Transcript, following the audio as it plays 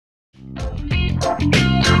Praise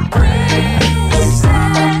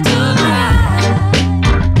Adonai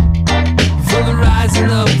for the rising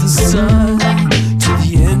of the sun to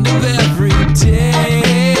the end of every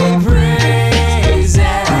day. Praise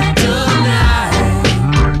Adonai,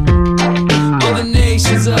 all the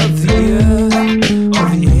nations of the earth, all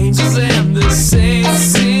the angels and the saints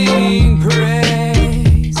sing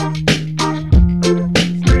praise.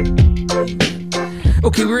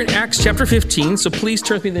 Okay, we're in Acts chapter 15, so please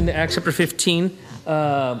turn with me into Acts chapter 15.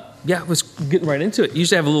 Let's get right into it.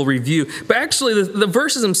 Usually I have a little review, but actually the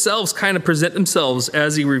verses themselves kind of present themselves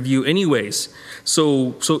as a review anyways.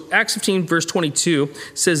 So Acts 15 verse 22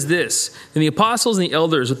 says this: "Then the apostles and the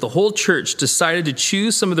elders with the whole church decided to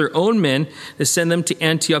choose some of their own men to send them to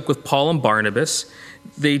Antioch with Paul and Barnabas.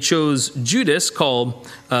 They chose Judas, called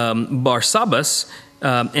Barsabbas,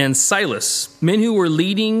 and Silas, men who were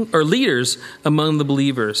leaders among the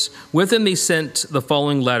believers. With them they sent the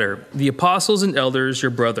following letter: the apostles and elders, your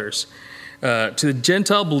brothers, to the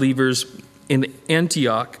Gentile believers in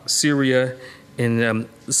Antioch, Syria, and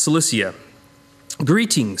Cilicia.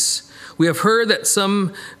 Greetings. We have heard that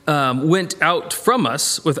some went out from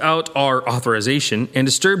us without our authorization and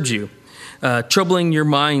disturbed you, troubling your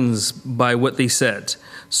minds by what they said.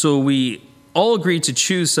 So we all agreed to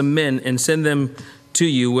choose some men and send them to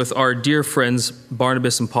you with our dear friends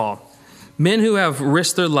Barnabas and Paul, men who have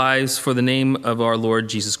risked their lives for the name of our Lord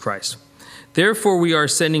Jesus Christ. Therefore we are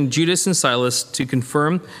sending Judas and Silas to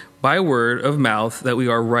confirm by word of mouth that we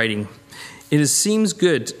are writing. It seems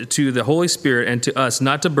good to the Holy Spirit and to us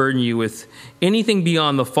not to burden you with anything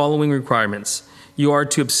beyond the following requirements. You are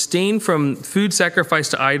to abstain from food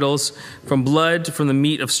sacrificed to idols, from blood, from the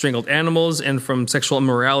meat of strangled animals, and from sexual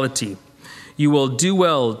immorality. You will do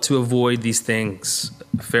well to avoid these things.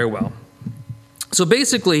 Farewell." So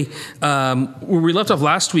basically, where we left off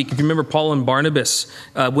last week, if you remember, Paul and Barnabas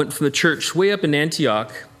went from the church way up in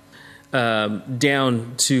Antioch,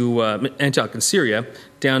 down to Antioch in Syria,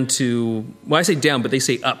 down to, well, I say down, but they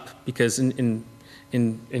say up, because in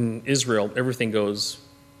Israel, everything goes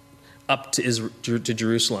up to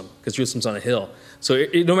Jerusalem, because Jerusalem's on a hill. So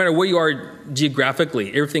no matter where you are geographically,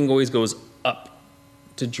 everything always goes up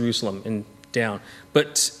to Jerusalem and down.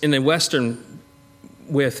 But in the Western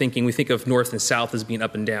way of thinking, we think of north and south as being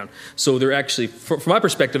up and down. So they're actually, from my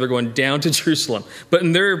perspective, they're going down to Jerusalem. But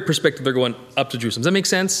in their perspective, they're going up to Jerusalem. Does that make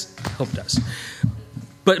sense? I hope it does.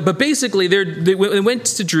 But basically, they went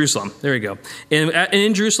to Jerusalem. There you go. And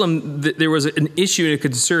in Jerusalem, there was an issue and a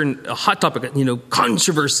concern, a hot topic,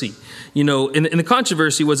 controversy. And the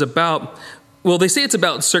controversy was about, well, they say it's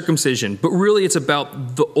about circumcision, but really it's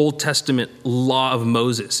about the Old Testament law of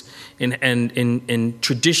Moses and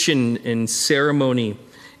tradition and ceremony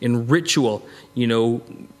and ritual.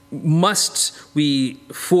 Must we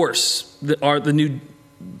force the new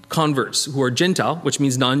converts who are Gentile, which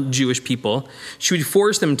means non-Jewish people, should we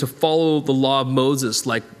force them to follow the law of Moses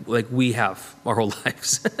like we have our whole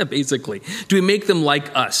lives, basically? Do we make them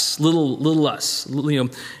like us, little us?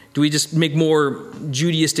 Do we just make more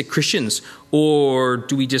Judaistic Christians, or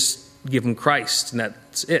do we just give them Christ and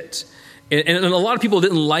that's it? And a lot of people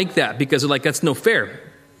didn't like that because they're like, that's no fair.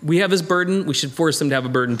 We have this burden, we should force them to have a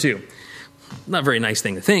burden too. Not a very nice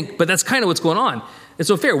thing to think, but that's kind of what's going on. It's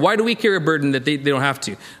so fair. Why do we carry a burden that they don't have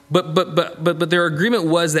to? But their agreement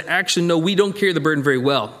was that actually, no, we don't carry the burden very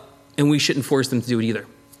well, and we shouldn't force them to do it either.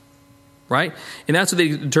 Right? And that's what they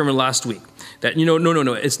determined last week. That,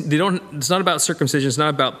 no. It's not about circumcision. It's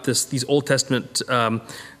not about these Old Testament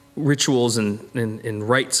rituals and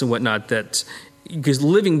rites and whatnot. That because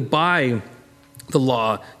living by the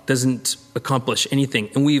law doesn't accomplish anything,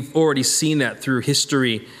 and we've already seen that through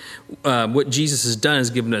history. What Jesus has done is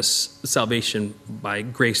given us salvation by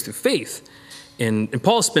grace through faith, and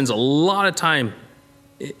Paul spends a lot of time,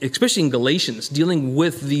 especially in Galatians, dealing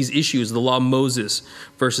with these issues, the law of Moses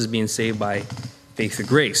versus being saved by faith through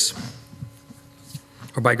grace,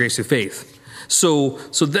 or by grace through faith. So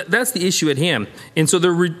that's the issue at hand. And so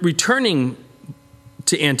they're returning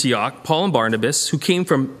to Antioch, Paul and Barnabas, who came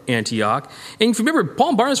from Antioch. And if you remember, Paul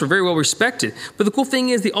and Barnabas were very well respected. But the cool thing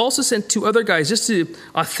is they also sent two other guys just to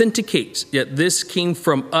authenticate that this came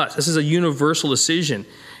from us. This is a universal decision.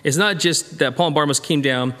 It's not just that Paul and Barnabas came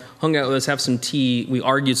down, hung out with us, have some tea, we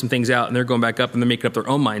argued some things out, and they're going back up and they're making up their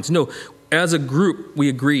own minds. No, as a group, we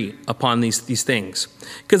agree upon these things.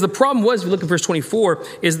 Because the problem was, if you look at verse 24,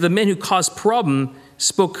 is the men who caused problem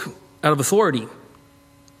spoke out of authority.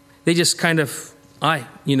 They just kind of, I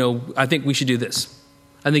think we should do this.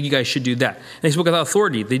 I think you guys should do that. And they spoke without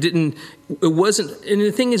authority. And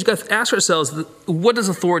the thing is, we've got to ask ourselves, what does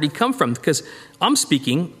authority come from? Because I'm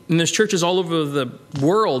speaking, and there's churches all over the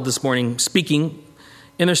world this morning speaking,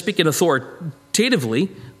 and they're speaking authoritatively,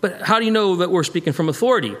 but how do you know that we're speaking from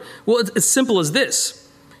authority? Well, it's as simple as this.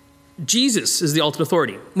 Jesus is the ultimate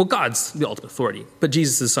authority. Well, God's the ultimate authority, but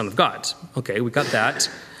Jesus is the Son of God. Okay, we got that.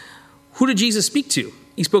 Who did Jesus speak to?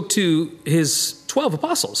 He spoke to his 12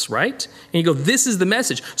 apostles, right? And you go, this is the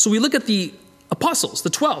message. So we look at the apostles, the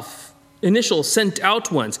 12 initial sent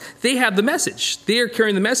out ones. They have the message. They are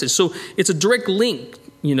carrying the message. So it's a direct link,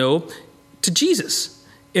 to Jesus.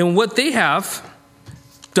 And what they have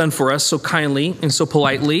done for us so kindly and so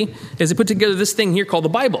politely is they put together this thing here called the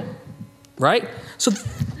Bible, right? So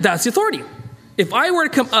that's the authority. If I were to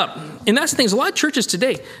come up, and that's the thing, there's a lot of churches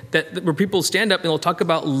today where people stand up and they'll talk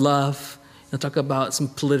about love, they'll talk about some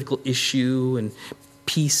political issue and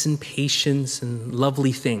peace and patience and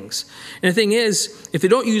lovely things. And the thing is, if they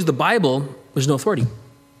don't use the Bible, there's no authority.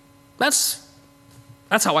 That's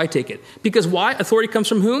how I take it. Because why? Authority comes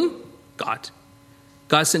from whom? God.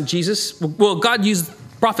 God sent Jesus. Well, God used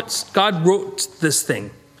prophets. God wrote this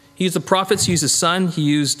thing. He used the prophets, he used his son, he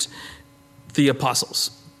used the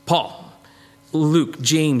apostles. Paul, Luke,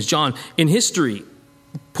 James, John, in history,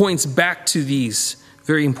 points back to these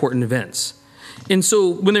very important events. And so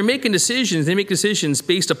when they're making decisions, they make decisions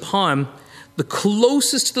based upon the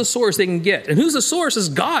closest to the source they can get. And who's the source? Is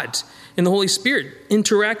God and the Holy Spirit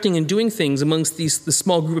interacting and doing things amongst this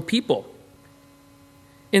small group of people.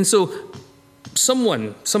 And so some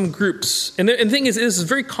groups, and the thing is, this is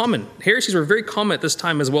very common. Heresies were very common at this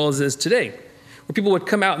time as well as it is today, where people would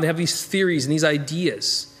come out and they have these theories and these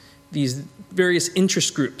ideas, these various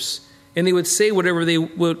interest groups, and they would say whatever they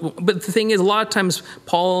would. But the thing is, a lot of times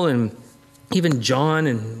Paul and even John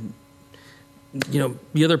and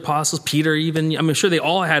the other apostles, Peter even, I'm sure they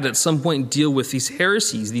all had at some point deal with these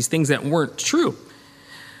heresies, these things that weren't true.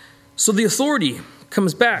 So the authority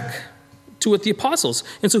comes back to what the apostles.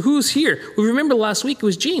 And so who's here? We remember last week it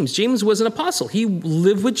was James. James was an apostle. He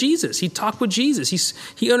lived with Jesus. He talked with Jesus.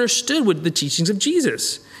 He understood what the teachings of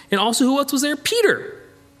Jesus. And also who else was there? Peter.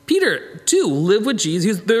 Peter, too, lived with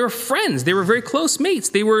Jesus. They were friends. They were very close mates.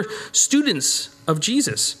 They were students of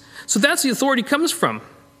Jesus. So that's the authority comes from.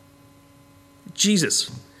 Jesus,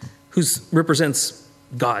 who represents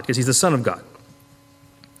God, because he's the Son of God.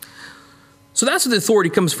 So that's where the authority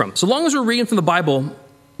comes from. So long as we're reading from the Bible,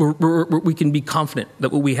 we can be confident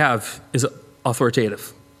that what we have is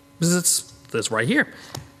authoritative. Because that's right here.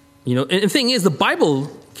 And the thing is, the Bible,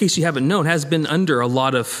 in case you haven't known, has been under a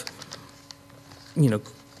lot of,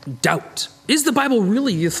 doubt. Is the Bible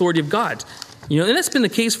really the authority of God? And that's been the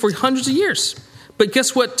case for hundreds of years. But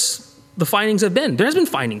guess what the findings have been? There has been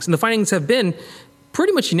findings, and the findings have been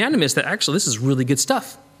pretty much unanimous that actually this is really good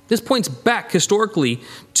stuff. This points back historically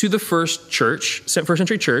to the first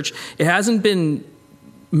century church. It hasn't been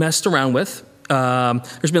messed around with.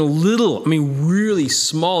 There's been really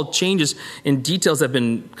small changes in details that have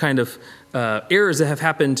been kind of errors that have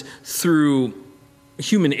happened through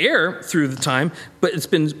human error through the time, but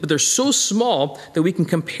they're so small that we can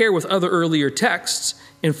compare with other earlier texts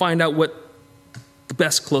and find out what the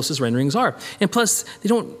best closest renderings are. And plus,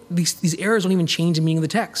 these errors don't even change the meaning of the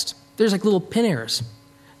text. There's like little pin errors.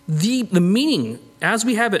 The meaning, as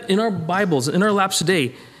we have it in our Bibles, in our laps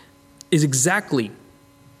today, is exactly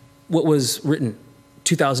what was written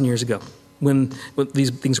 2,000 years ago when these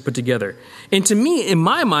things are put together. And to me, in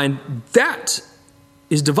my mind, that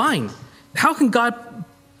is divine. How can God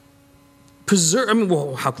preserve?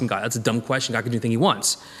 How can God? That's a dumb question. God can do anything he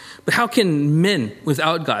wants. But how can men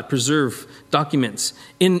without God preserve documents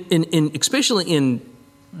especially in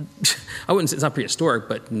I wouldn't say it's not prehistoric,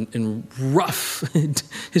 but in rough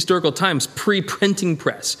historical times, pre-printing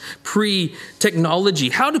press, pre-technology?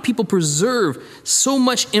 How do people preserve so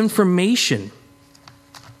much information?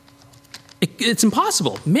 It's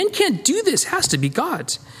impossible. Men can't do this. It has to be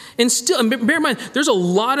God. And bear in mind, there's a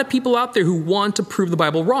lot of people out there who want to prove the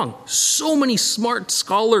Bible wrong. So many smart,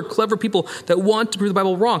 scholar, clever people that want to prove the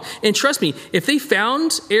Bible wrong. And trust me, if they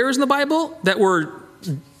found errors in the Bible that were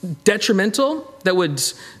detrimental, that would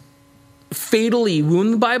fatally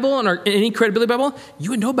wound the Bible and any credibility of the Bible, you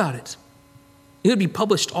would know about it. It would be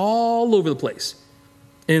published all over the place.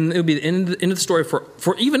 And it would be the end of the story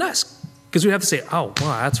for even us. Because we'd have to say, oh,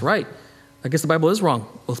 wow, that's right. I guess the Bible is wrong.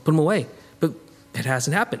 Let's put them away. But it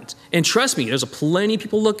hasn't happened. And trust me, there's plenty of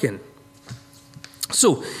people looking.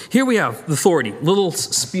 So here we have the authority. Little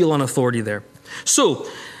spiel on authority there. So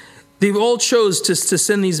they all chose to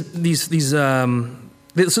send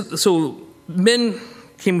so men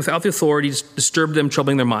came without the authority, disturbed them,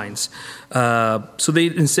 troubling their minds. So they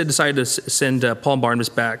instead decided to send Paul and Barnabas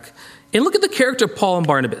back. And look at the character of Paul and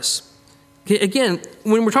Barnabas. Okay, again,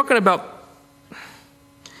 when we're talking about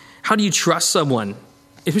how do you trust someone,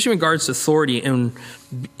 especially in regards to authority and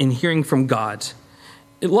in hearing from God,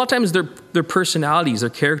 a lot of times their personalities, their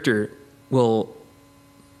character will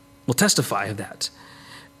testify of that.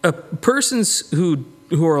 Persons who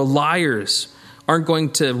are liars aren't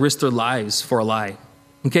going to risk their lives for a lie.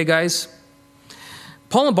 Okay, guys?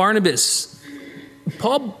 Paul and Barnabas,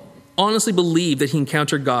 Paul honestly believed that he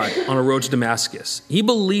encountered God on a road to Damascus. He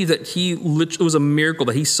believed that it was a miracle,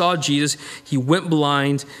 that he saw Jesus, he went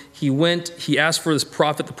blind, he asked for this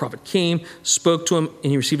prophet, the prophet came, spoke to him,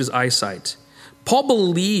 and he received his eyesight. Paul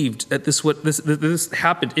believed that this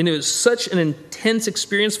happened, and it was such an intense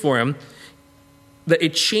experience for him that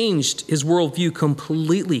it changed his worldview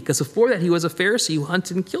completely, because before that he was a Pharisee who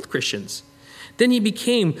hunted and killed Christians. Then he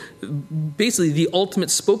became basically the ultimate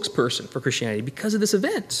spokesperson for Christianity because of this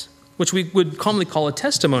event, which we would commonly call a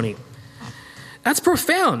testimony. That's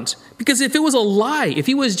profound, because if it was a lie, if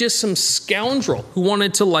he was just some scoundrel who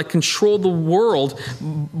wanted to control the world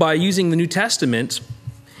by using the New Testament,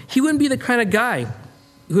 he wouldn't be the kind of guy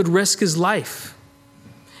who would risk his life.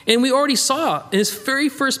 And we already saw in his very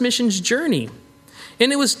first missions journey,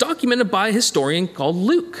 and it was documented by a historian called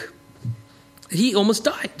Luke. He almost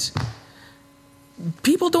died.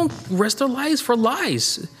 People don't risk their lives for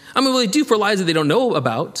lies. Well, they do for lies that they don't know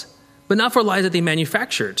about, but not for lies that they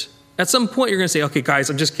manufactured. At some point, you're going to say, okay, guys,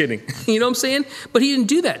 I'm just kidding. You know what I'm saying? But he didn't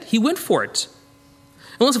do that. He went for it.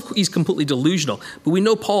 Unless he's completely delusional. But we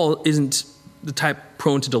know Paul isn't the type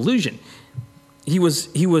prone to delusion. He was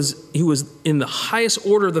in the highest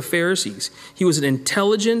order of the Pharisees. He was an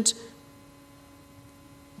intelligent,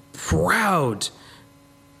 proud,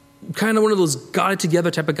 kind of one of those got it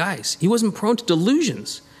together type of guys. He wasn't prone to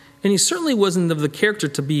delusions. And he certainly wasn't of the character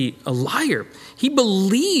to be a liar. He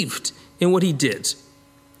believed in what he did,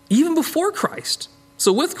 even before Christ.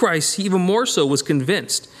 So with Christ, he even more so was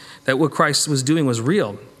convinced that what Christ was doing was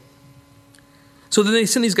real. So then they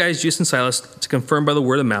send these guys, Judas and Silas, to confirm by the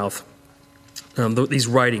word of mouth these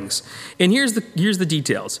writings. And here's the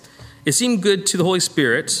details. It seemed good to the Holy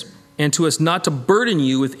Spirit and to us not to burden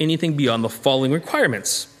you with anything beyond the following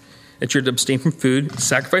requirements: that you're to abstain from food,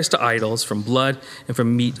 sacrificed to idols, from blood, and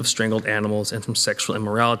from meat of strangled animals, and from sexual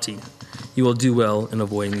immorality. You will do well in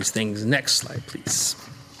avoiding these things. Next slide, please.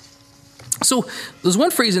 So there's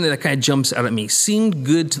one phrase in there that kind of jumps out at me. Seemed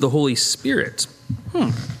good to the Holy Spirit.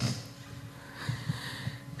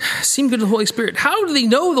 Seemed good to the Holy Spirit. How do they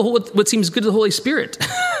know what seems good to the Holy Spirit?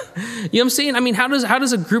 You know what I'm saying? How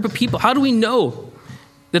does a group of people, how do we know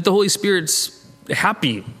that the Holy Spirit's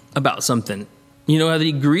happy about something? That he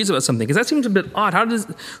agrees about something? Because that seems a bit odd.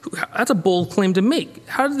 That's a bold claim to make.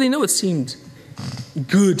 How do they know it seemed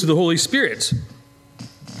good to the Holy Spirit?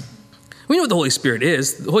 We know what the Holy Spirit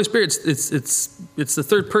is. The Holy Spirit, it's the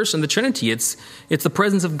third person of the Trinity. It's the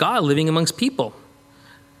presence of God living amongst people.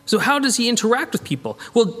 So how does he interact with people?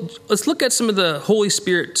 Well, let's look at some of the Holy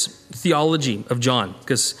Spirit theology of John,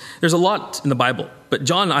 because there's a lot in the Bible. But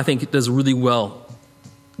John, I think, does really well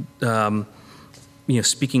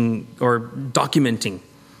speaking or documenting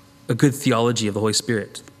a good theology of the Holy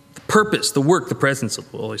Spirit. The purpose, the work, the presence of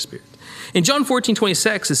the Holy Spirit. In John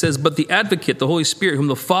 14:26, it says, "But the Advocate, the Holy Spirit, whom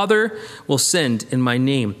the Father will send in my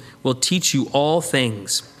name, will teach you all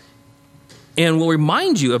things and will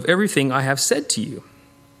remind you of everything I have said to you."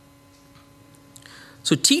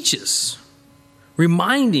 So teaches,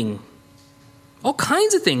 reminding, all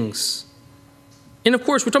kinds of things. And of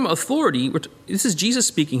course, we're talking about authority. This is Jesus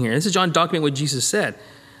speaking here. This is John documenting what Jesus said.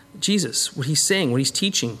 Jesus, what he's saying, what he's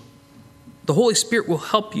teaching. The Holy Spirit will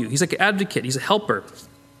help you. He's like an advocate. He's a helper.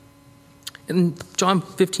 In John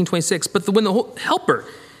 15:26, but when the helper,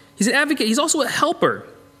 he's an advocate, he's also a helper,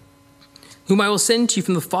 whom I will send to you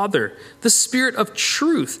from the Father, the Spirit of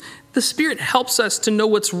truth. The Spirit helps us to know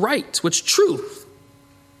what's right, what's true.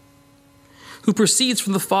 Who proceeds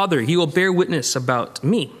from the Father, he will bear witness about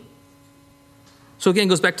me. So again, it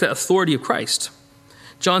goes back to the authority of Christ.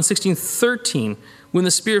 John 16:13, when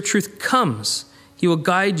the Spirit of truth comes, he will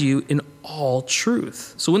guide you in all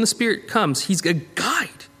truth. So when the Spirit comes, he's a guide.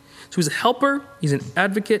 So he's a helper, he's an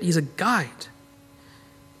advocate, he's a guide.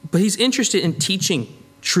 But he's interested in teaching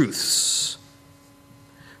truths.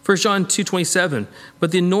 1 John 2:27,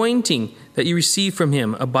 but the anointing that you receive from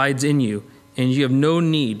him abides in you, and you have no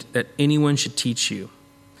need that anyone should teach you.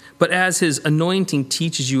 But as his anointing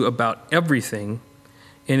teaches you about everything,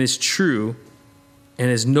 and is true, and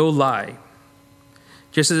is no lie,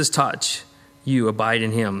 just as it's taught you, abide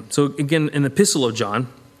in him. So again, in the epistle of John,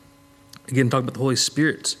 again, talking about the Holy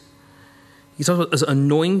Spirit, he talks about as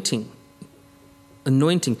anointing.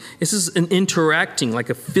 Anointing. This is an interacting, like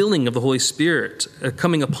a filling of the Holy Spirit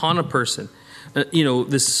coming upon a person.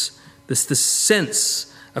 This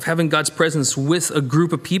sense of having God's presence with a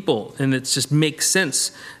group of people, and it just makes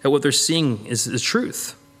sense that what they're seeing is the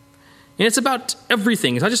truth. And it's about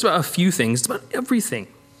everything. It's not just about a few things. It's about everything.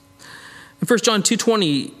 In 1 John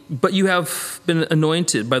 2:20, but you have been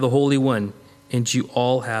anointed by the Holy One, and you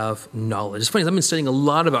all have knowledge. It's funny, I've been studying a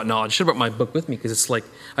lot about knowledge. I should have brought my book with me because it's like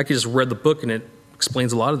I could just read the book and it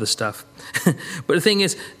explains a lot of this stuff. But the thing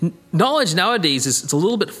is, knowledge nowadays it's a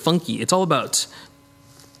little bit funky. It's all about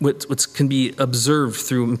what can be observed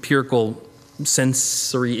through empirical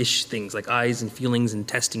sensory-ish things like eyes and feelings and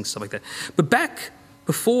testing, stuff like that. But back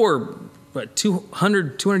before,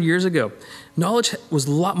 200 years ago, knowledge was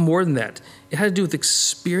a lot more than that. It had to do with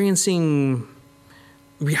experiencing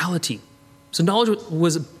reality. So knowledge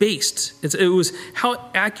was based. It was how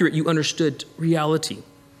accurate you understood reality.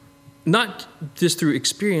 Not just through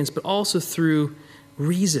experience, but also through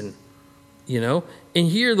reason, And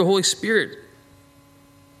here the Holy Spirit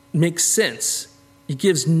makes sense. He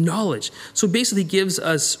gives knowledge. So basically he gives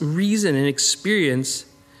us reason and experience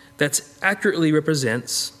that accurately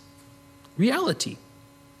represents reality.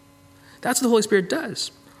 That's what the Holy Spirit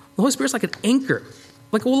does. The Holy Spirit's like an anchor.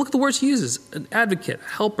 Look at the words he uses. An advocate, a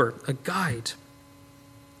helper, a guide,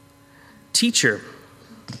 teacher.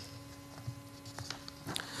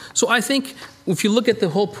 So I think if you look at the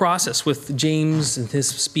whole process with James and his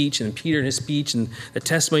speech and Peter and his speech and the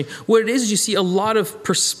testimony, what it is you see a lot of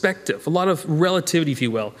perspective, a lot of relativity, if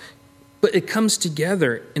you will. But it comes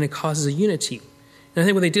together and it causes a unity. And I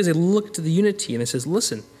think what they did is they looked at the unity and it says,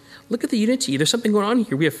 listen, look at the unity. There's something going on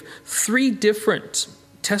here. We have 3 different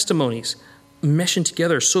testimonies meshing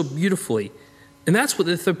together so beautifully. And that's what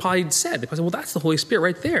the probably said. They said, well, that's the Holy Spirit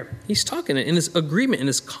right there. He's talking in this agreement, in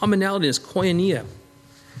this commonality, in this koinonia.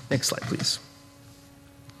 Next slide, please.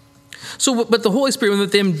 So, but the Holy Spirit,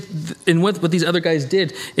 what these other guys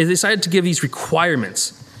did, is they decided to give these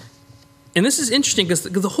requirements. And this is interesting because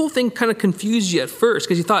the whole thing kind of confused you at first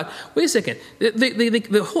because you thought, wait a second,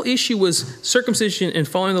 the whole issue was circumcision and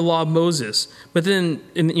following the law of Moses. But then,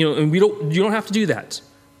 you don't have to do that.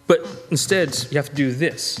 But instead, you have to do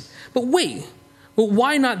this. But wait, well,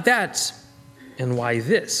 why not that and why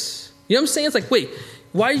this? You know what I'm saying? It's like, wait,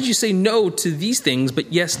 why did you say no to these things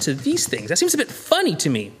but yes to these things? That seems a bit funny to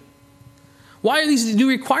me. Why are these new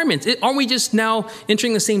requirements? Aren't we just now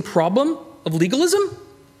entering the same problem of legalism? You know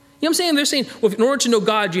what I'm saying? They're saying, well, in order to know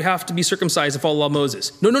God, you have to be circumcised and follow the law of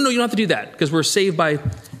Moses. No, you don't have to do that because we're saved by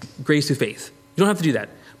grace through faith. You don't have to do that.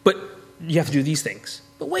 But you have to do these things.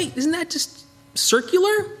 But wait, isn't that just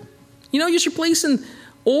circular? You're just replacing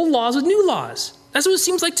old laws with new laws. That's what it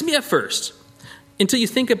seems like to me at first. Until you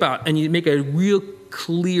think about and you make a real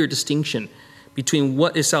clear distinction between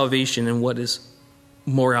what is salvation and what is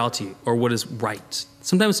morality or what is right.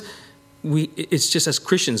 Sometimes it's just as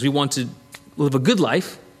Christians, we want to live a good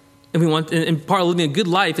life, and part of living a good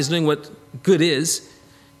life is knowing what good is,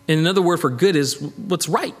 and another word for good is what's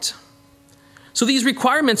right. So these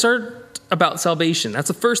requirements are about salvation. That's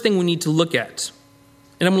the first thing we need to look at.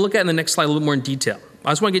 And I'm going to look at it in the next slide a little more in detail.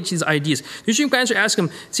 I just want to get you these ideas. Usually you guys are asking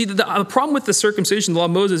them, see, the problem with the circumcision, the law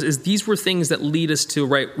of Moses, is these were things that lead us to a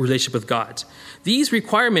right relationship with God. These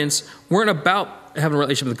requirements weren't about having a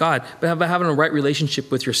relationship with God, but about having a right relationship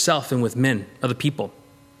with yourself and with men, other people.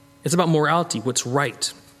 It's about morality, what's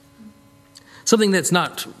right. Something that's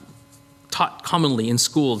not taught commonly in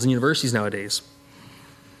schools and universities nowadays.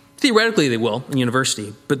 Theoretically, they will in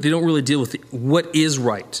university, but they don't really deal with what is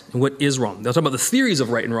right and what is wrong. They'll talk about the theories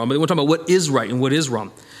of right and wrong, but they won't talk about what is right and what is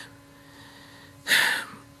wrong.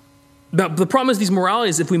 But the problem is these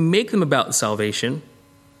moralities, if we make them about salvation,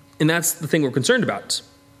 and that's the thing we're concerned about,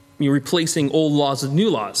 you're replacing old laws with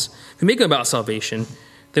new laws. If we make them about salvation,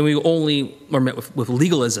 then we only are met with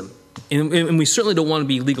legalism. And we certainly don't want to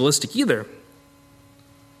be legalistic either.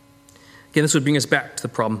 Again, this would bring us back to the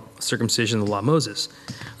problem of circumcision and the law of Moses.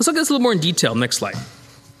 Let's look at this a little more in detail. Next slide.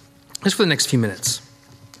 Just for the next few minutes.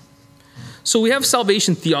 So we have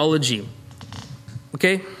salvation theology.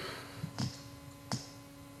 Okay?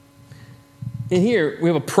 And here we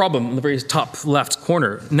have a problem in the very top left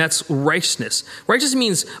corner, and that's righteousness. Righteousness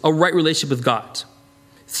means a right relationship with God.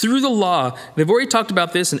 Through the law, they've already talked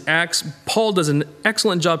about this in Acts. Paul does an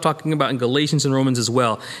excellent job talking about in Galatians and Romans as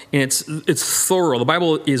well. And it's thorough. The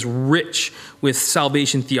Bible is rich with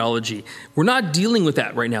salvation theology. We're not dealing with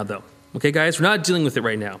that right now, though. Okay, guys? We're not dealing with it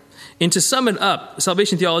right now. And to sum it up,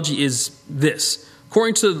 salvation theology is this.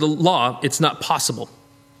 According to the law, it's not possible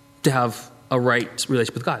to have a right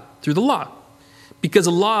relationship with God through the law. Because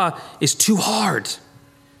the law is too hard.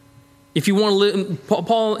 If you want to live,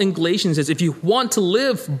 Paul in Galatians says, if you want to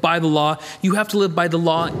live by the law, you have to live by the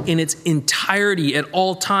law in its entirety at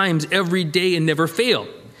all times, every day, and never fail.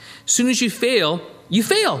 As soon as you fail, you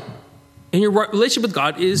fail. And your relationship with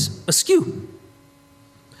God is askew.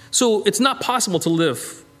 So it's not possible to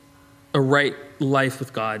live a right life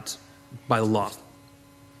with God by the law.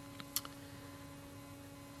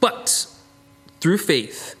 But through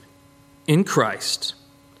faith in Christ,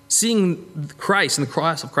 seeing Christ and the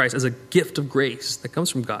cross of Christ as a gift of grace that comes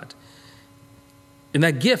from God. And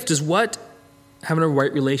that gift is what? Having a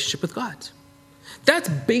right relationship with God. That's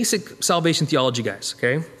basic salvation theology, guys,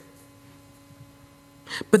 okay?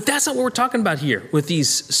 But that's not what we're talking about here with these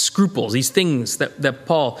scruples, these things that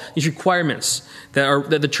Paul, these requirements that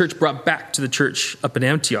the church brought back to the church up in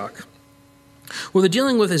Antioch. What they're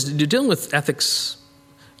dealing with is they're dealing with ethics.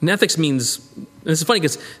 And ethics means, and it's funny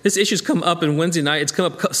because this issue's come up in Wednesday night. It's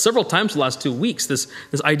come up several times the last 2 weeks, this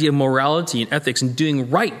idea of morality and ethics and doing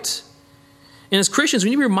right. And as Christians, we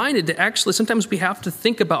need to be reminded that actually sometimes we have to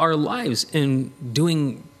think about our lives in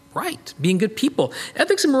doing right, being good people.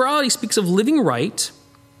 Ethics and morality speaks of living right,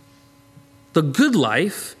 the good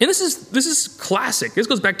life, and this is classic. This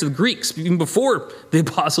goes back to the Greeks, even before the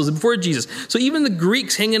apostles and before Jesus. So even the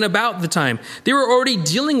Greeks hanging about the time, they were already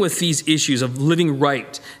dealing with these issues of living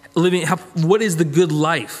right, what is the good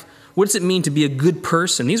life? What does it mean to be a good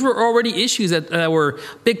person? These were already issues that were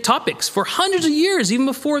big topics for hundreds of years, even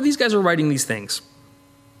before these guys were writing these things.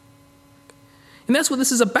 And that's what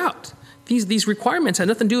this is about. These requirements have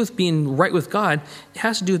nothing to do with being right with God. It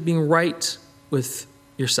has to do with being right with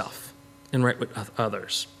yourself and right with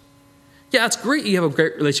others. Yeah, it's great you have a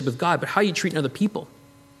great relationship with God, but how are you treating other people?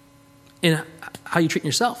 And how are you treating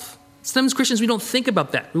yourself? Sometimes Christians, we don't think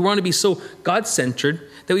about that. We want to be so God-centered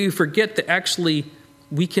that we forget that actually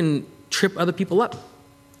we can trip other people up.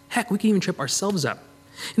 Heck, we can even trip ourselves up.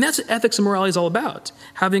 And that's what ethics and morality is all about.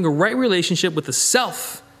 Having a right relationship with the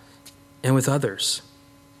self and with others.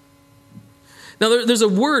 Now, there's a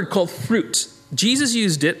word called fruit. Jesus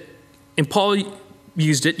used it, and Paul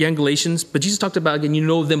used it, in Galatians, but Jesus talked about, again, you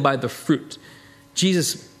know them by the fruit.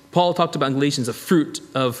 Paul talked about in Galatians the fruit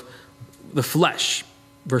of the flesh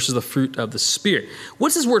versus the fruit of the Spirit. What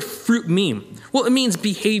does this word fruit mean? Well, it means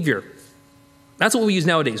behavior. That's what we use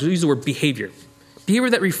nowadays. We use the word behavior. Behavior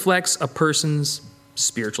that reflects a person's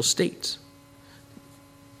spiritual state,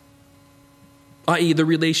 i.e. their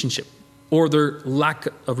relationship or their lack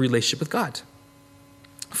of relationship with God.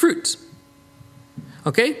 Fruit.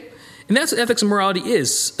 Okay? And that's what ethics and morality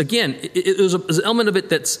is. Again, there's an element of it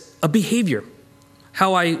that's a behavior.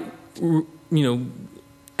 How I,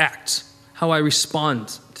 act. How I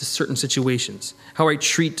respond to certain situations. How I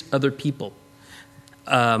treat other people.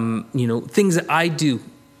 Things that I do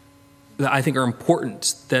that I think are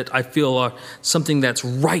important, that I feel are something that's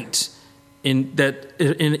right, and I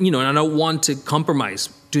don't want to compromise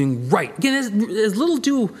doing right. Again,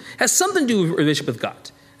 has something to do with relationship with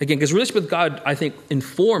God. Again, because relationship with God, I think,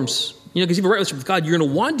 informs, because if you have a right relationship with God, you're going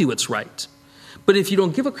to want to do what's right. But if you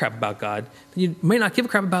don't give a crap about God, then you may not give a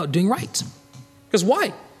crap about doing right. Because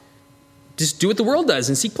why? Just do what the world does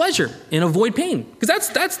and seek pleasure and avoid pain. Because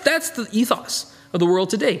that's the ethos of the world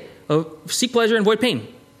today. Seek pleasure and avoid pain.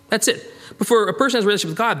 That's it. But for a person who has a relationship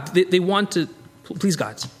with God, they want to please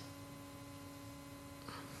God.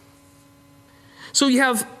 So you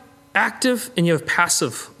have active and you have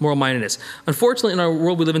passive moral-mindedness. Unfortunately, in our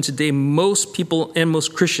world we live in today, most people and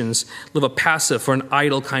most Christians live a passive or an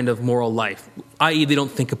idle kind of moral life, i.e. they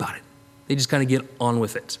don't think about it. They just kind of get on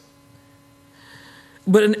with it.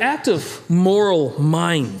 But an active moral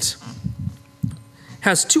mind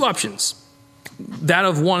has two options. That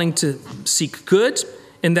of wanting to seek good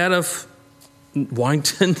and that of wanting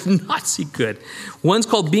to not seek good. One's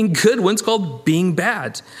called being good, one's called being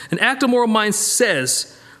bad. An active moral mind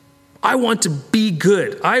says, I want to be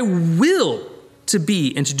good. I will to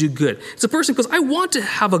be and to do good. It's a person because I want to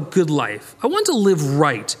have a good life. I want to live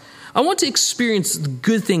right. I want to experience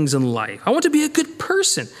good things in life. I want to be a good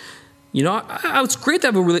person. It's great to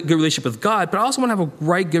have a good relationship with God, but I also want to have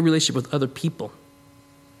a good relationship with other people.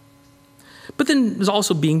 But then there's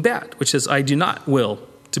also being bad, which says, I do not will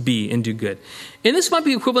to be and do good. And this might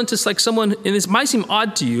be equivalent to like someone, and this might seem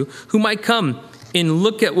odd to you, who might come and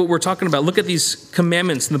look at what we're talking about, look at these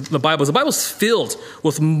commandments in the Bible. The Bible's filled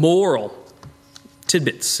with moral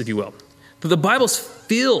tidbits, if you will. But the Bible's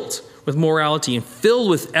filled with morality and filled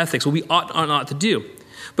with ethics, what we ought or not to do.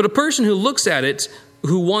 But a person who looks at it,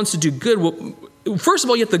 who wants to do good, first of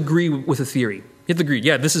all, you have to agree with the theory. You have to agree,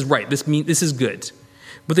 yeah, this is right, this is good.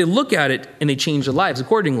 But they look at it and they change their lives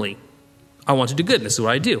accordingly. I want to do good, and this is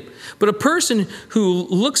what I do. But a person who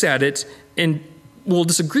looks at it and will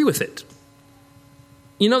disagree with it,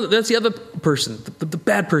 that's the other person, the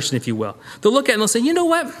bad person, if you will. They'll look at it and they'll say, you know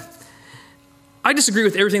what? I disagree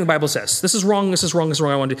with everything the Bible says. This is wrong, this is wrong, this is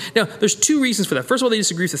wrong, I want to do. Now, there's two reasons for that. First of all, they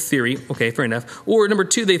disagree with the theory. Okay, fair enough. Or number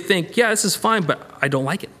two, they think, yeah, this is fine, but I don't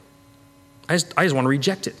like it. I just want to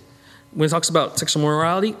reject it. When it talks about sexual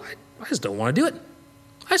morality, I just don't want to do it.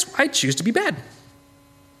 I choose to be bad.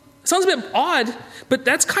 It sounds a bit odd, but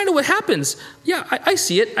that's kind of what happens. Yeah, I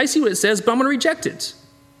see it. I see what it says, but I'm going to reject it.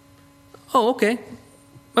 Oh, okay.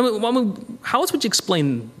 I mean, how else would you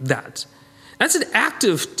explain that? That's an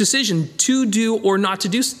active decision to do or not to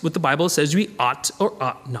do what the Bible says we ought or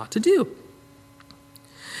ought not to do.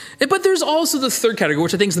 But there's also the third category,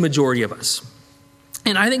 which I think is the majority of us.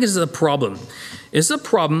 And I think this is a problem. It's a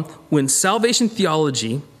problem when salvation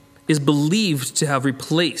theology is believed to have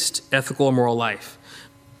replaced ethical or moral life.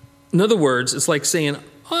 In other words, it's like saying,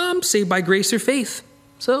 I'm saved by grace through faith,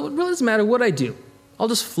 so it really doesn't matter what I do. I'll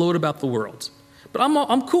just float about the world. But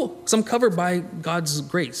I'm cool, because I'm covered by God's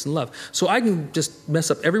grace and love. So I can just mess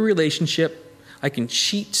up every relationship. I can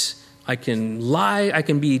cheat. I can lie. I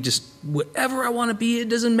can be just whatever I want to be. It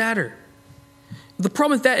doesn't matter. The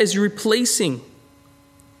problem with that is you're replacing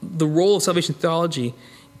the role of salvation theology,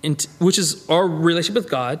 which is our relationship with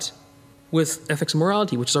God, with ethics and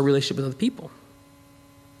morality, which is our relationship with other people.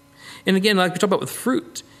 And again, like we talked about with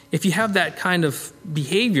fruit, if you have that kind of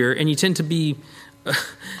behavior and you tend to be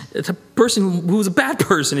a person who's a bad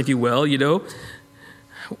person, if you will,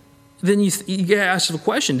 then you got to ask yourself a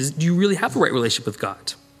question: do you really have the right relationship with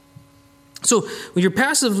God? So when you're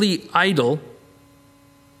passively idle,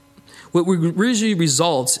 what usually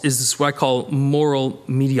results is this, what I call moral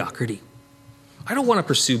mediocrity. I don't want to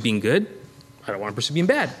pursue being good. I don't want to pursue being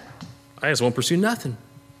bad. I just won't pursue nothing.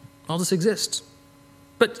 I'll just exist.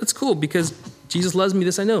 But it's cool because Jesus loves me,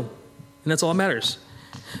 this I know. And that's all that matters.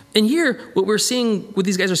 And here, what we're seeing, what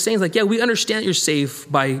these guys are saying is like, yeah, we understand you're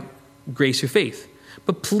saved by grace through faith.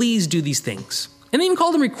 But please do these things. And they even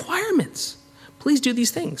call them requirements. Please do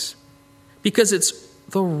these things. Because it's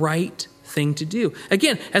the right thing to do.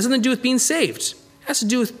 Again, it has nothing to do with being saved. It has to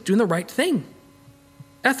do with doing the right thing.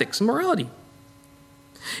 Ethics and morality.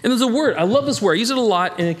 And there's a word. I love this word. I use it a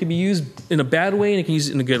lot, and it can be used in a bad way, and it can be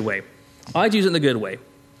used in a good way. I like to use it in the good way.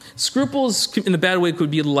 Scruples in the bad way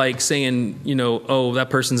could be like saying, oh, that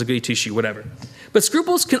person's a goody two-shoe, whatever. But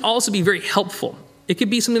scruples can also be very helpful. It could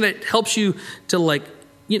be something that helps you to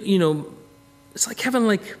it's like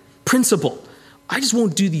having principle. I just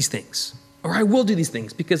won't do these things. Or I will do these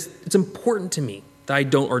things because it's important to me that I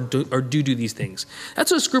don't or do these things.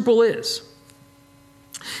 That's what a scruple is.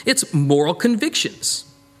 It's moral convictions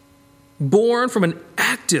born from an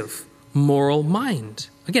active moral mind.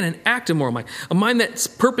 Again, an active moral mind. A mind that's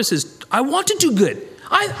purpose is, I want to do good.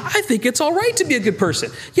 I think it's all right to be a good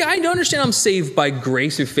person. Yeah, I understand I'm saved by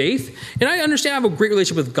grace through faith, and I understand I have a great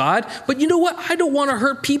relationship with God, but you know what? I don't want to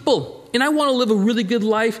hurt people, and I want to live a really good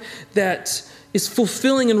life that is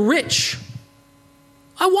fulfilling and rich.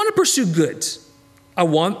 I want to pursue good. I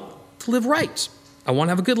want to live right. I want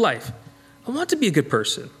to have a good life. I want to be a good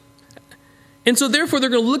person. And so therefore, they're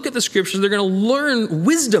going to look at the scriptures. They're going to learn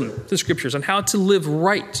wisdom through the scriptures on how to live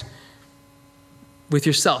right with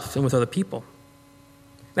yourself and with other people.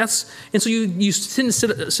 And so you tend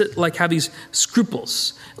to have these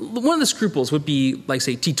scruples. One of the scruples would be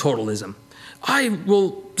say teetotalism. I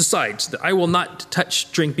will decide that I will not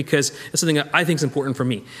touch drink because it's something that I think is important for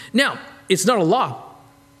me. Now, it's not a law.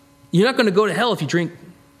 You're not going to go to hell if you drink.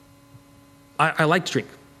 I like to drink.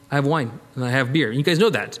 I have wine and I have beer. You guys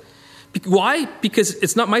know that. Why? Because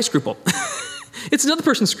it's not my scruple. It's another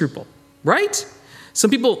person's scruple, right? Some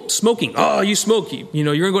people smoking. Oh, you smoke. You're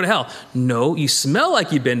going to go to hell. No, you smell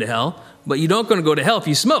like you've been to hell, but you're not going to go to hell if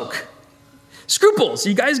you smoke. Scruples.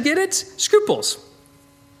 You guys get it? Scruples.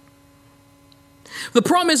 The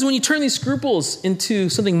problem is when you turn these scruples into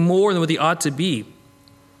something more than what they ought to be.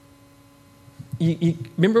 You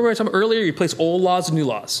remember what I was talking about earlier? You replace old laws with new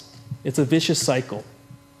laws. It's a vicious cycle.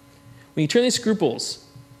 When you turn these scruples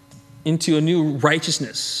into a new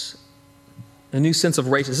righteousness, a new sense of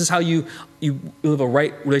righteousness, this is how you live a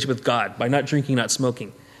right relationship with God, by not drinking, not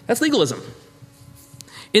smoking. That's legalism.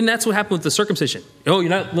 And that's what happened with the circumcision. Oh, you're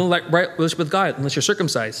not living a right relationship with God unless you're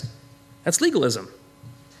circumcised. That's legalism.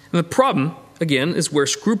 And the problem, again, is where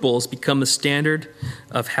scruples become the standard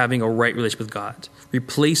of having a right relationship with God,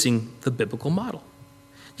 replacing the biblical model.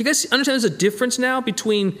 You guys understand there's a difference now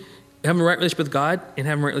between having a right relationship with God and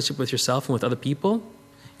having a right relationship with yourself and with other people?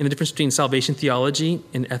 And the difference between salvation theology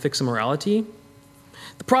and ethics and morality?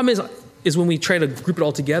 The problem is when we try to group it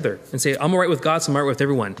all together and say, I'm all right with God, so I'm all right with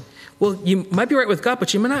everyone. Well, you might be right with God,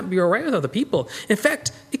 but you might not be all right with other people. In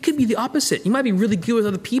fact, it could be the opposite. You might be really good with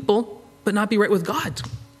other people, but not be right with God.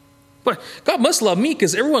 But God must love me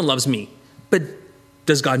because everyone loves me. But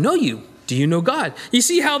does God know you? do you know God? You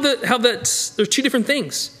see how there's two different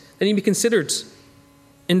things that need to be considered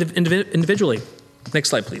individually.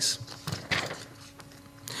 Next slide, please.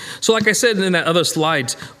 So like I said in that other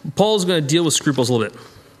slide, Paul's going to deal with scruples a little bit.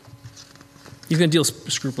 He's going to deal with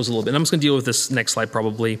scruples a little bit. And I'm just going to deal with this next slide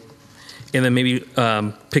probably, and then maybe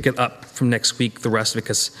pick it up from next week, the rest of it,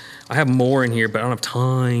 because I have more in here, but I don't have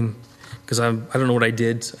time because I don't know what I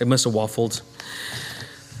did. I must have waffled.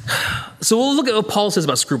 So we'll look at what Paul says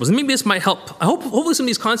about scruples. And maybe this might help. Hopefully some of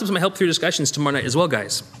these concepts might help through discussions tomorrow night as well,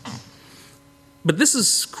 guys. But this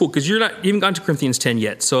is cool because you haven't gone to Corinthians 10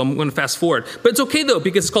 yet, so I'm going to fast forward. But it's okay, though,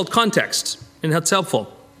 because it's called context, and that's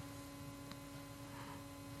helpful.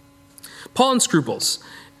 Paul and scruples.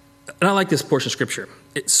 And I like this portion of Scripture.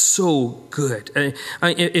 It's so good.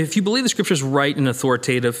 If you believe the Scripture is right and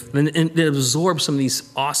authoritative, then it absorbs some of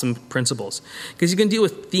these awesome principles. Because you can deal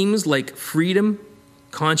with themes like freedom,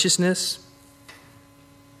 consciousness,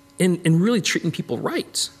 and really treating people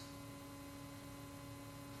right.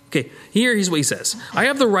 Okay, here's what he says. I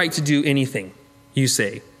have the right to do anything, you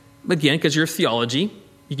say. Again, because you're theology,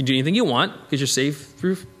 you can do anything you want because you're saved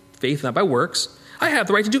through faith, not by works. I have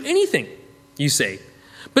the right to do anything, you say.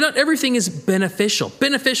 But not everything is beneficial.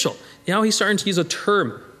 Beneficial. Now he's starting to use a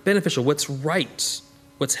term, beneficial. What's right,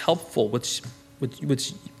 what's helpful, which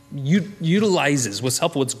utilizes, what's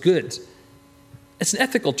helpful, what's good. It's an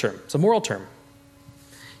ethical term. It's a moral term.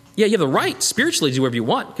 Yeah, you have the right spiritually to do whatever you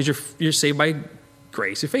want because you're saved by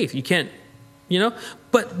grace or faith. You can't,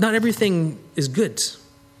 but not everything is good.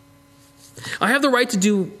 I have the right to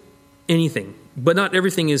do anything, but not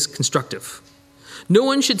everything is constructive. No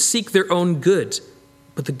one should seek their own good,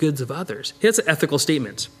 but the goods of others. That's an ethical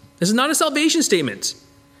statement. This is not a salvation statement.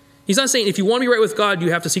 He's not saying if you want to be right with God,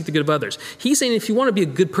 you have to seek the good of others. He's saying if you want to be a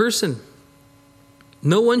good person,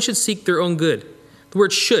 no one should seek their own good. The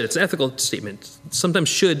word should, it's an ethical statement. Sometimes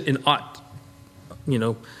should and ought,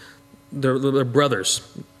 they're brothers.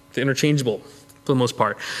 They're interchangeable for the most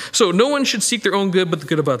part. So no one should seek their own good, but the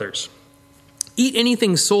good of others. Eat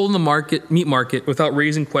anything sold in the meat market without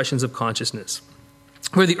raising questions of consciousness.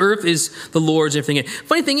 Where the earth is the Lord's and everything.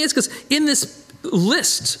 Funny thing is, because in this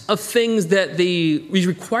list of things that these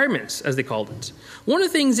requirements, as they called it, one of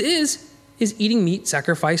the things is eating meat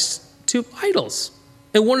sacrificed to idols.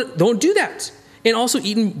 And don't do that. And also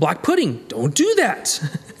eating black pudding. Don't do that.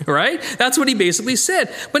 Right? That's what he basically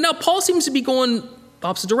said. But now Paul seems to be going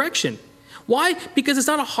opposite direction. Why? Because it's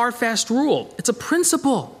not a hard, fast rule. It's a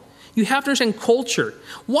principle. You have to understand culture.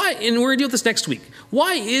 Why? And we're going to deal with this next week.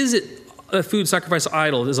 Why is it a food sacrificed to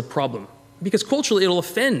idol is a problem? Because culturally it'll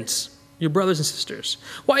offend your brothers and sisters.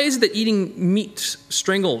 Why is it that eating meat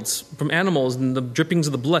strangled from animals and the drippings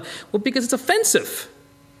of the blood? Well, because it's offensive.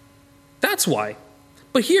 That's why.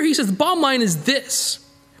 But here he says the bottom line is this.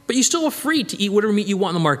 But you still are free to eat whatever meat you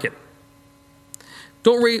want in the market.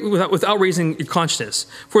 Without raising your consciousness.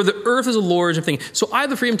 For the earth is the Lord's and everything. So I have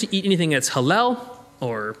the freedom to eat anything that's halal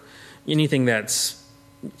or anything that's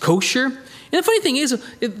kosher. And the funny thing is, a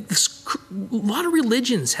lot of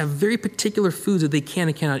religions have very particular foods that they can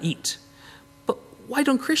and cannot eat. But why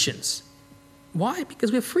don't Christians? Why?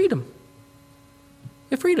 Because we have freedom.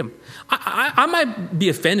 We have freedom. I might be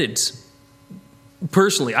offended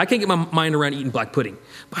personally. I can't get my mind around eating black pudding.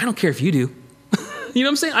 But I don't care if you do. You know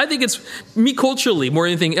what I'm saying? I think it's me culturally more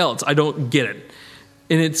than anything else. I don't get it.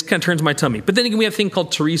 And it kind of turns my tummy. But then again, we have a thing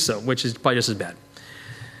called Teresa, which is probably just as bad.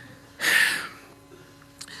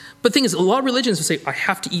 But the thing is, a lot of religions will say, I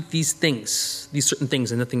have to eat these things, these certain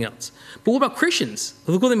things and nothing else. But what about Christians?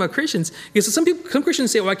 The cool thing about Christians is some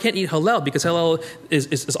Christians say, well, I can't eat halal because halal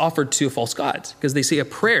is offered to a false god because they say a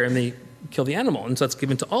prayer and they kill the animal. And so that's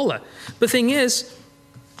given to Allah. But the thing is,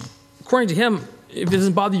 according to him, if it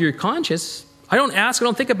doesn't bother your conscience, I don't ask, I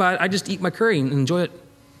don't think about it. I just eat my curry and enjoy it.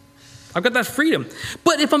 I've got that freedom.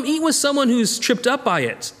 But if I'm eating with someone who's tripped up by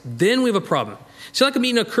it, then we have a problem. So like I'm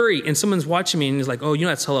eating a curry and someone's watching me and is like, oh,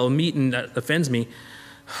 that's halal meat and that offends me.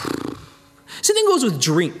 Same thing goes with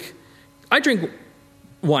drink. I drink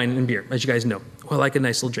wine and beer, as you guys know. Well, I like a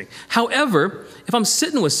nice little drink. However, if I'm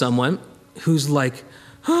sitting with someone who's like,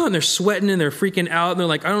 oh, and they're sweating and they're freaking out and they're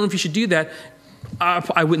like, I don't know if you should do that,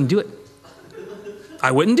 I wouldn't do it.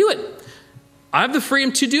 I wouldn't do it. I have the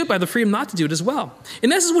freedom to do it, but I have the freedom not to do it as well. And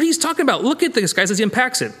this is what he's talking about. Look at this, guys, as he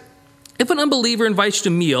unpacks it. If an unbeliever invites you to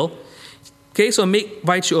a meal, okay, so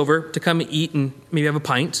invites you over to come and eat and maybe have a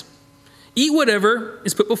pint. Eat whatever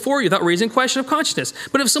is put before you without raising a question of consciousness.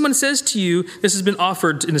 But if someone says to you, this has been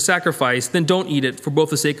offered in a sacrifice, then don't eat it for both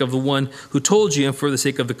the sake of the one who told you and for the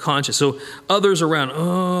sake of the conscience. So others around,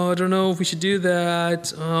 oh, I don't know if we should do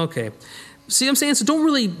that. Okay. See what I'm saying? So don't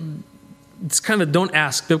really, it's kind of don't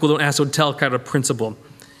ask, biblical don't ask, don't tell kind of principle.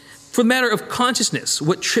 for the matter of consciousness,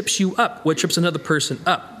 what trips you up, what trips another person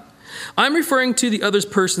up. I'm referring to the other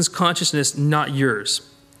person's consciousness, not yours.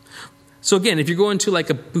 So again, if you're going to like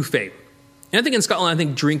a buffet, and I think in Scotland, I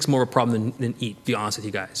think drink's more of a problem than eat, to be honest with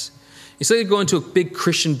you guys. Instead of going to a big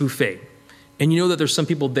Christian buffet, and you know that there's some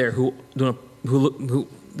people there who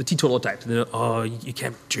the teetotal type, you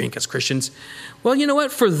can't drink as Christians. Well, you know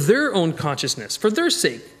what? For their own consciousness, for their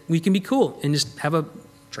sake, we can be cool and just have a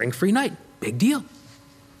drink-free night. Big deal.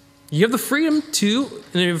 You have the freedom to,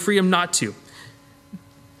 and you have the freedom not to.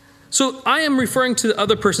 So I am referring to the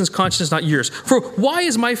other person's consciousness, not yours. For why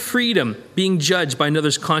is my freedom being judged by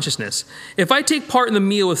another's consciousness? If I take part in the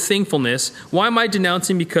meal with thankfulness, why am I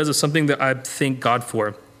denouncing because of something that I thank God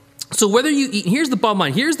for? So whether you eat, here's the bottom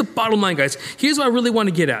line. Here's the bottom line, guys. Here's what I really want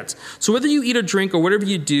to get at. So whether you eat or drink or whatever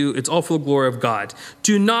you do, it's all for the glory of God.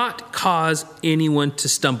 Do not cause anyone to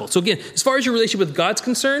stumble. So again, as far as your relationship with God's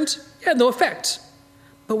concerned, no effect.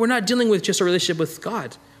 But we're not dealing with just a relationship with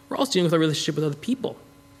God. We're also dealing with a relationship with other people.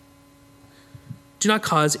 Do not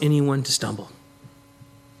cause anyone to stumble.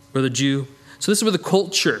 Or the Jew. So this is where the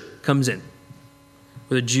culture comes in.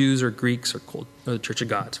 Where the Jews or Greeks or the Church of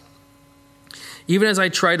God. Even as I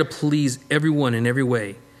try to please everyone in every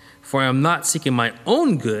way, for I am not seeking my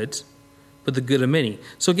own good, but the good of many.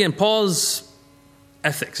 So again, Paul's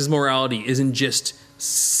ethics, his morality, isn't just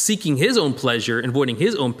seeking his own pleasure and avoiding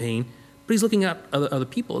his own pain, but he's looking at other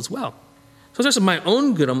people as well. So it's just my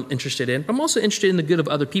own good I'm interested in, but I'm also interested in the good of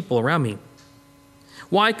other people around me.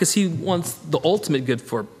 Why? Because he wants the ultimate good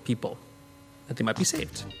for people, that they might be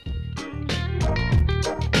saved.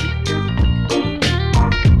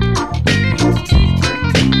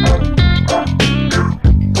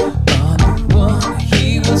 On the one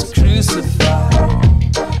he was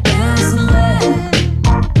crucified as a lamb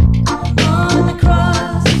on the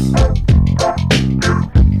cross.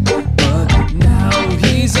 But now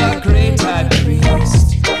he's our great high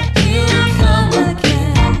priest. He'll come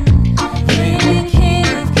again, reigning King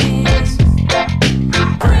of Kings.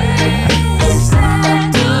 Praise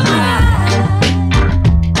Adonai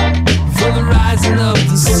for the rising of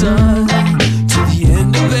the sun to the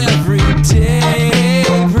end of every day.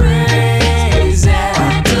 Praise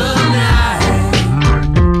Adonai,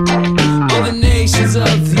 all the nations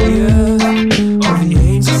of the earth.